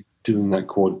really doing that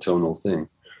quarter tonal thing.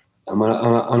 And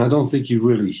I don't think you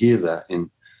really hear that in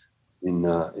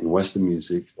Western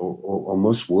music or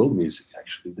most world music.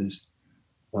 Actually, there's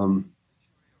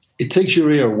it takes your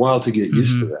ear a while to get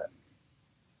used to that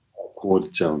quarter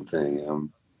tone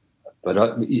thing. But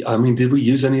I mean, did we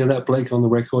use any of that, Blake, on the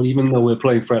record? Even though we're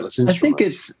playing fretless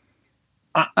instruments,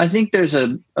 I think there's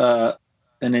an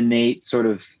innate sort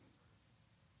of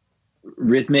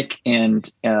rhythmic and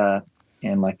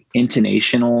like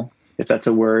intonational, if that's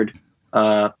a word,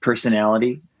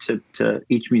 personality to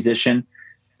each musician.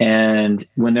 And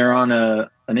when they're on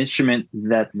an instrument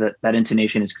that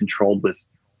intonation is controlled with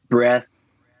breath,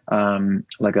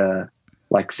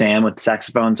 like Sam with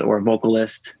saxophones or a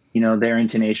vocalist, their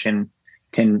intonation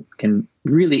can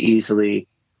really easily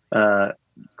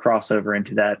cross over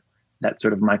into that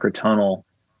sort of microtonal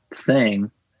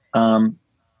thing.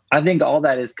 I think all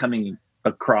that is coming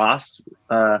across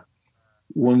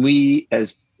when we,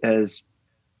 as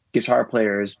guitar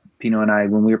players, Pino and I,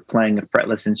 when we were playing a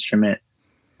fretless instrument,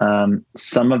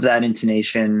 some of that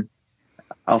intonation,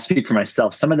 I'll speak for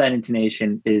myself, some of that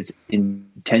intonation is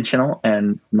intentional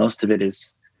and most of it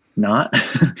is not,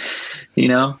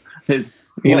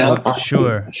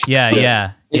 Sure.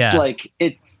 Yeah. It's like,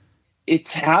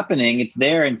 it's happening, it's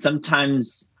there. And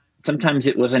sometimes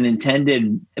it wasn't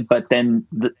intended, but then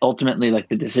ultimately, like,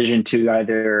 the decision to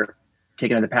either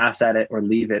take another pass at it or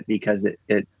leave it because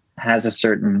it has a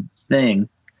certain thing,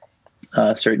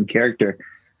 a certain character,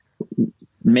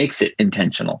 makes it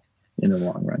intentional in the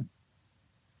long run.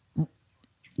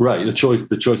 Right. The choice.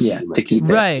 To keep it.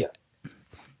 Right.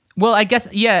 Well, I guess,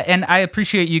 yeah, and I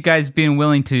appreciate you guys being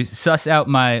willing to suss out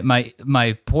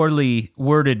my poorly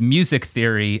worded music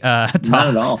theory talks. Not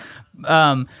at all.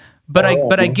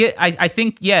 I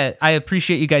think, yeah, I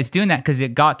appreciate you guys doing that, because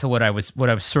it got to what I was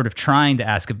sort of trying to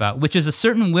ask about, which is a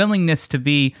certain willingness to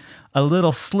be a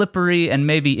little slippery and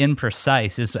maybe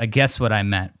imprecise, is I guess what I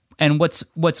meant. And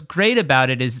what's great about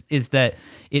it is that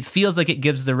it feels like it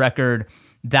gives the record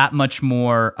that much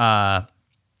more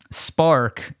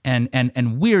spark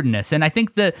and weirdness. And I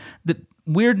think the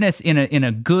weirdness in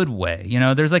a good way. You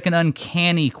know, there's like an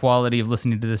uncanny quality of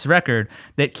listening to this record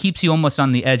that keeps you almost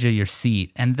on the edge of your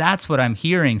seat. And that's what I'm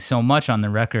hearing so much on the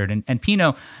record. And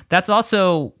Pino, that's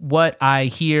also what I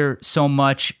hear so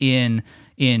much in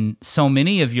so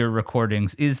many of your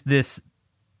recordings, is this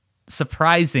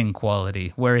surprising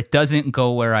quality where it doesn't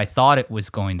go where I thought it was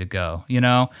going to go, you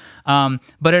know?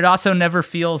 But it also never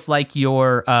feels like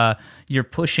you're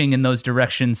pushing in those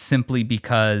directions simply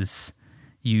because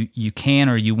you can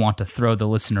or you want to throw the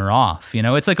listener off. You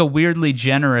know, it's like a weirdly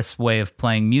generous way of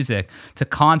playing music to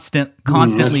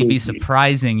constantly be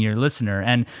surprising your listener.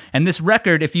 And this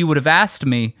record, if you would have asked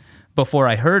me before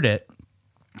I heard it,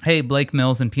 hey, Blake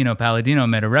Mills and Pino Palladino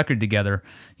made a record together,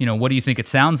 you know, what do you think it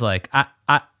sounds like?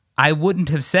 I wouldn't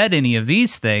have said any of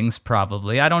these things,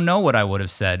 probably. I don't know what I would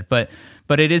have said, but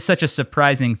it is such a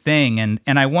surprising thing. And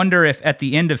I wonder if at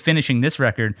the end of finishing this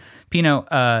record, Pino,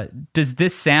 does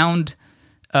this sound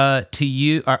to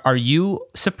you, are you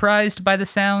surprised by the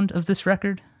sound of this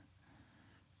record?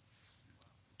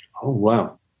 Oh,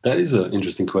 wow. That is an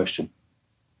interesting question.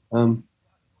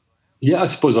 Yeah, I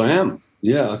suppose I am.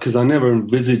 Yeah, because I never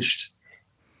envisaged,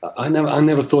 I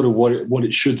never thought of what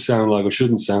it should sound like or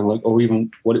shouldn't sound like, or even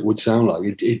what it would sound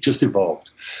like. It just evolved.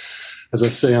 As I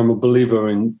say, I'm a believer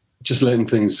in just letting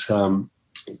things,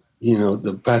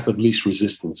 the path of least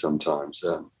resistance sometimes.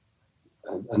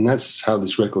 And that's how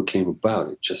this record came about.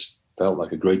 It just felt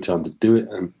like a great time to do it.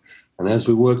 And as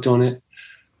we worked on it,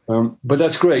 but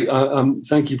that's great.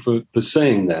 Thank you for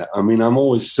saying that. I mean, I'm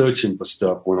always searching for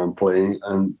stuff when I'm playing,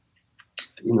 and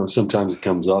you know, sometimes it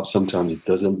comes off, sometimes it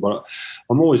doesn't. But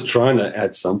I'm always trying to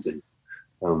add something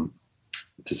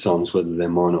to songs, whether they're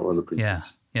mine or other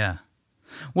people's. Yeah.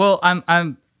 Well,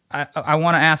 I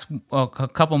want to ask a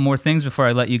couple more things before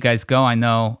I let you guys go. I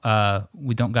know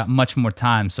we don't got much more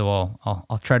time, so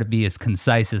I'll try to be as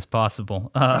concise as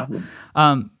possible.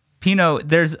 Pino,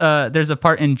 there's a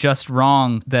part in Just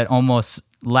Wrong that almost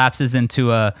lapses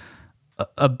into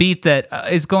a beat that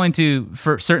is going to,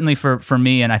 certainly for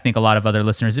me and I think a lot of other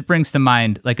listeners, it brings to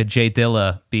mind like a Jay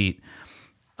Dilla beat,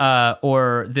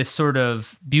 or this sort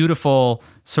of beautiful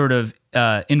sort of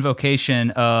evocation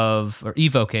of the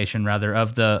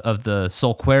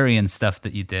Soulquarian stuff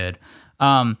that you did.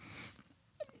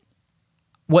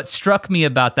 What struck me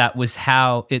about that was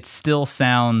how it still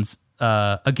sounds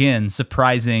again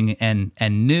surprising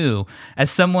and new. As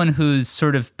someone who's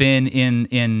sort of been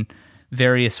in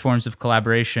various forms of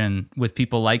collaboration with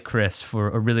people like Chris for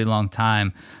a really long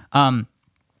time,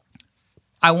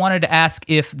 I wanted to ask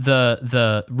if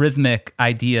the rhythmic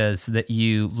ideas that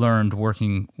you learned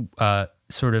working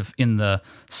sort of in the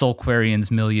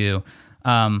Soulquarians milieu,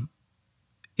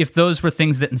 if those were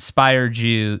things that inspired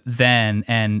you then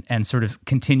and sort of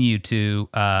continue to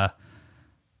cause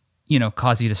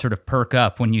you to sort of perk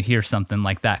up when you hear something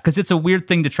like that, because it's a weird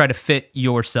thing to try to fit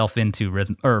yourself into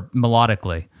rhythm or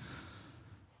melodically.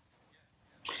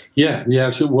 Yeah,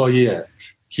 absolutely. Well, yeah,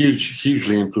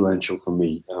 hugely influential for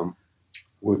me.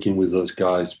 Working with those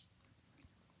guys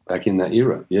back in that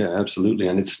era. Yeah, absolutely.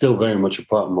 And it's still very much a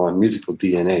part of my musical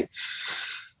DNA,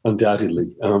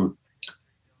 undoubtedly.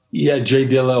 Jay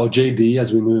Dilla, or JD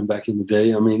as we knew him back in the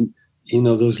day. I mean, you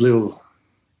know, those little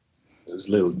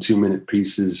 2-minute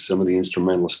pieces, some of the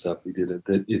instrumental stuff we did,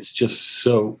 it's just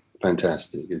so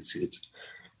fantastic. It's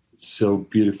so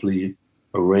beautifully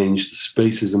arranged. The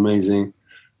space is amazing.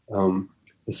 The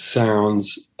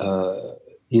sounds,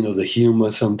 the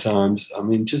humor sometimes. I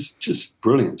mean, just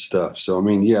brilliant stuff. So, I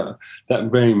mean, yeah,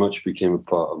 that very much became a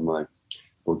part of my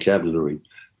vocabulary.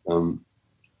 And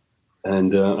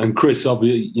Chris,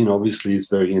 obviously is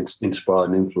very inspired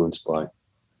and influenced by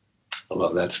a lot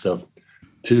of that stuff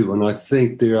too. And I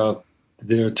think there are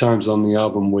times on the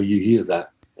album where you hear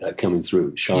that coming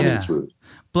through, shining through.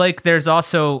 Blake, there's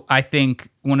also, I think,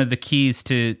 one of the keys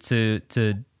to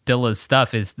Dilla's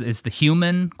stuff is the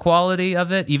human quality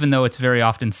of it, even though it's very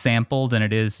often sampled and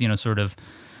it is, sort of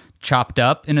chopped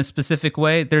up in a specific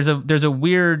way. There's a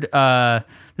weird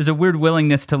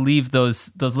willingness to leave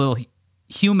those little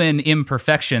human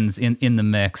imperfections in the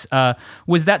mix.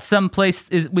 Was that someplace?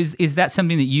 Is that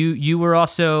something that you were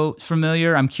also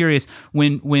familiar? I'm curious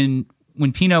when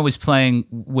when Pino was playing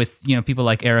with, you know, people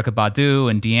like Erykah Badu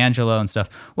and D'Angelo and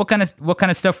stuff, what kind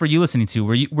of stuff were you listening to?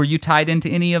 Were you tied into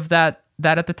any of that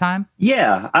at the time?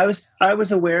 Yeah, I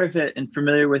was aware of it and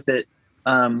familiar with it,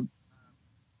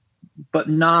 but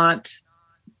not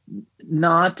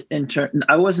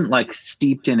I wasn't like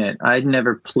steeped in it. I'd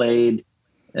never played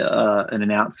in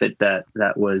an outfit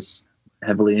that was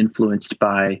heavily influenced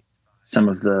by some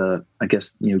of the, I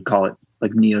guess you would call it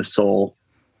like neo soul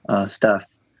stuff.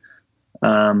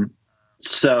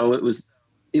 So it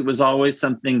was always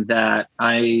something that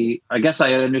I guess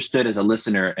I understood as a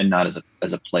listener and not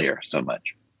as a player so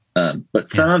much. But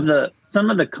some of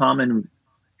the common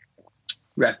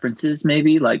references,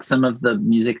 maybe like some of the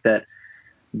music that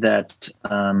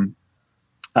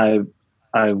I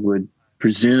would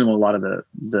presume a lot of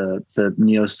the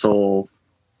neo soul,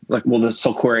 like, well, the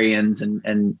Soulquarians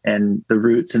and the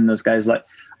Roots and those guys, like,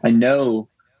 I know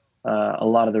a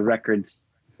lot of the records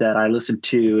that I listened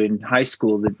to in high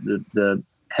school, the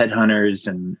Headhunters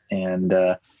and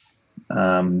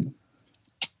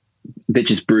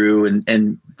Bitches Brew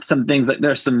and some things like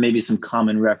there's maybe some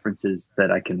common references that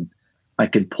I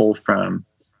could pull from.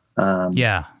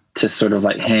 To sort of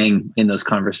like hang in those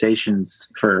conversations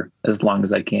for as long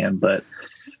as I can. But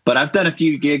I've done a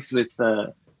few gigs with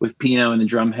Pino and the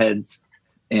Drumheads,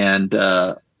 and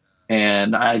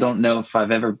I don't know if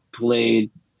I've ever played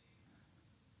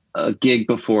a gig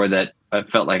before that I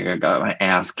felt like I got my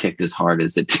ass kicked as hard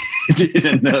as it did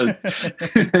in those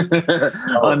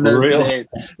on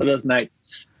those nights.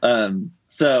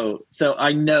 So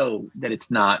I know that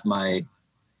it's not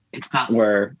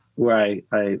where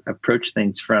I approach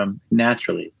things from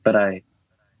naturally, but I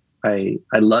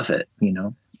love it, you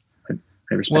know. I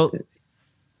respect it.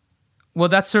 Well,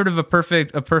 that's sort of a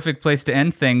perfect place to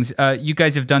end things. You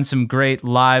guys have done some great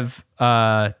live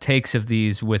takes of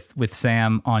these with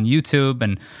Sam on YouTube,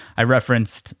 and I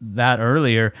referenced that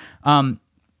earlier.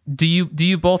 Do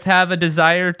you both have a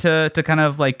desire to kind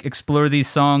of like explore these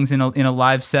songs in a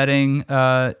live setting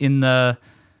in the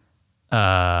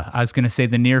I was going to say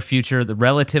the near future, the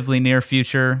relatively near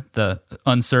future, the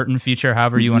uncertain future,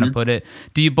 however you want to put it.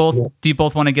 Do you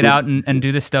both want to get out and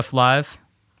do this stuff live?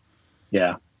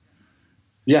 Yeah.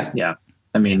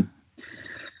 I mean,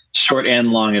 short and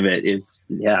long of it is,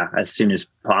 as soon as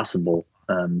possible.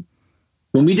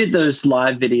 When we did those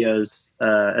live videos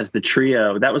as the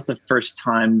trio, that was the first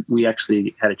time we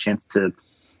actually had a chance to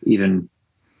even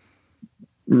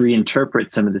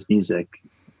reinterpret some of this music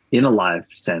in a live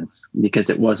sense, because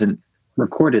it wasn't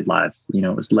recorded live. You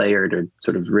know, it was layered or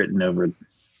sort of written over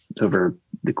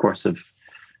the course of,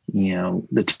 you know,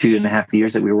 the 2.5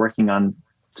 years that we were working on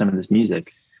some of this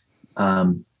music.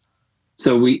 So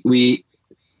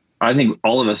I think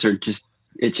all of us are just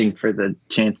itching for the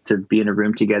chance to be in a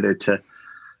room together to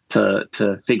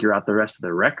figure out the rest of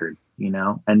the record, you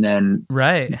know, and then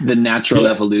the natural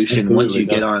evolution once you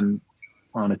get on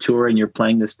a tour and you're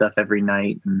playing this stuff every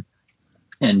night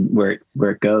and where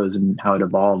it goes and how it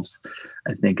evolves,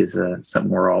 I think is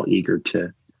something we're all eager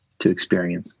to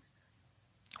experience.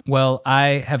 Well,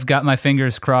 I have got my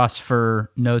fingers crossed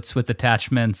for Notes with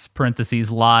Attachments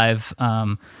 (parentheses live).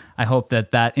 I hope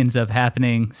that ends up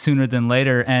happening sooner than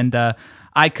later. And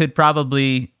I could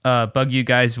probably bug you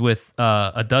guys with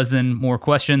a dozen more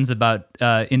questions about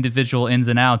individual ins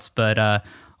and outs, but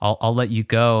I'll let you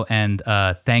go. And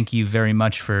thank you very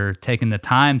much for taking the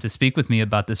time to speak with me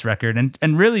about this record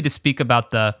and really to speak about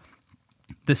the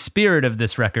spirit of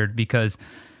this record, because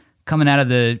coming out of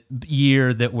the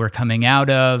year that we're coming out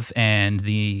of and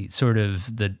the sort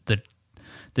of the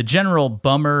general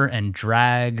bummer and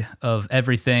drag of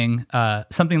everything,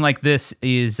 something like this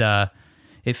is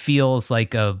it feels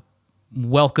like a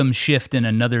welcome shift in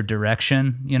another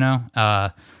direction, you know?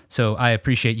 So I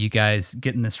appreciate you guys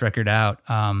getting this record out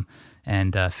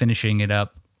and finishing it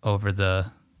up over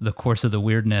the course of the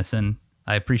weirdness. And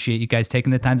I appreciate you guys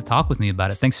taking the time to talk with me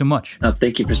about it. Thanks so much. Oh,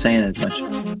 thank you for saying it as much.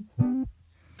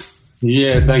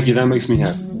 Yeah, thank you. That makes me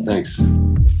happy. Thanks.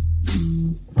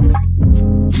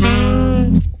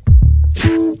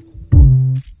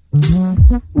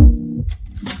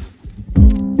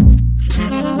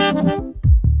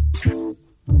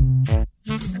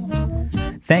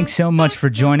 Thanks so much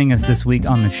for joining us this week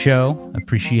on the show.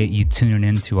 Appreciate you tuning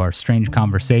in to our strange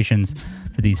conversations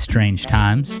for these strange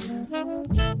times.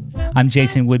 I'm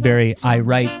Jason Woodbury. I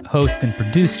write, host, and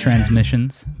produce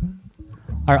Transmissions.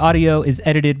 Our audio is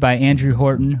edited by Andrew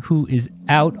Horton, who is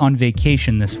out on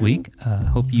vacation this week.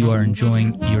 Hope you are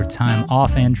enjoying your time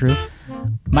off, Andrew.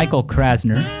 Michael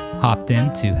Krasner hopped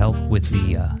in to help with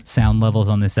the sound levels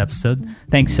on this episode.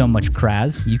 Thanks so much,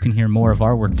 Kraz. You can hear more of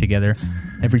our work together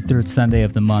every third Sunday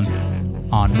of the month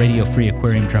on Radio Free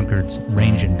Aquarium Drunkards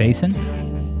Range and Basin.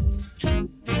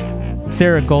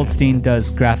 Sarah Goldstein does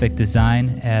graphic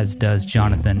design, as does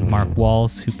Jonathan Mark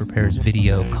Walls, who prepares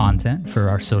video content for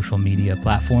our social media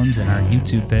platforms and our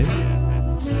YouTube page.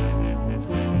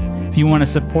 If you want to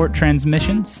support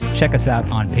Transmissions, check us out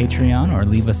on Patreon or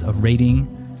leave us a rating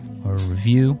or a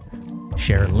review.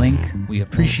 Share a link. We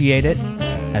appreciate it.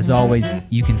 As always,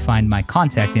 you can find my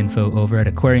contact info over at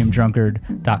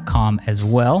aquariumdrunkard.com as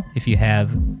well if you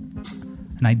have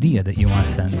an idea that you want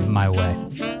to send my way.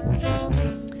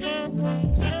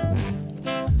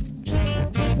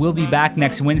 We'll be back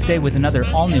next Wednesday with another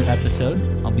all-new episode.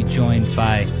 I'll be joined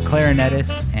by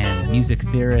clarinetist and music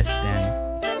theorist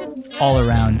and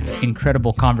all-around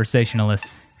incredible conversationalist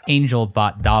Angel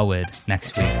Bot Dawid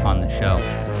next week on the show.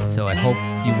 So I hope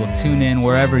you will tune in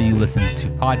wherever you listen to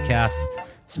podcasts.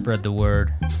 Spread the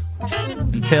word.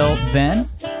 Until then,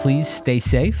 please stay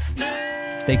safe,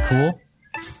 stay cool,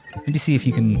 maybe see if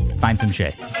you can find some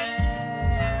shade.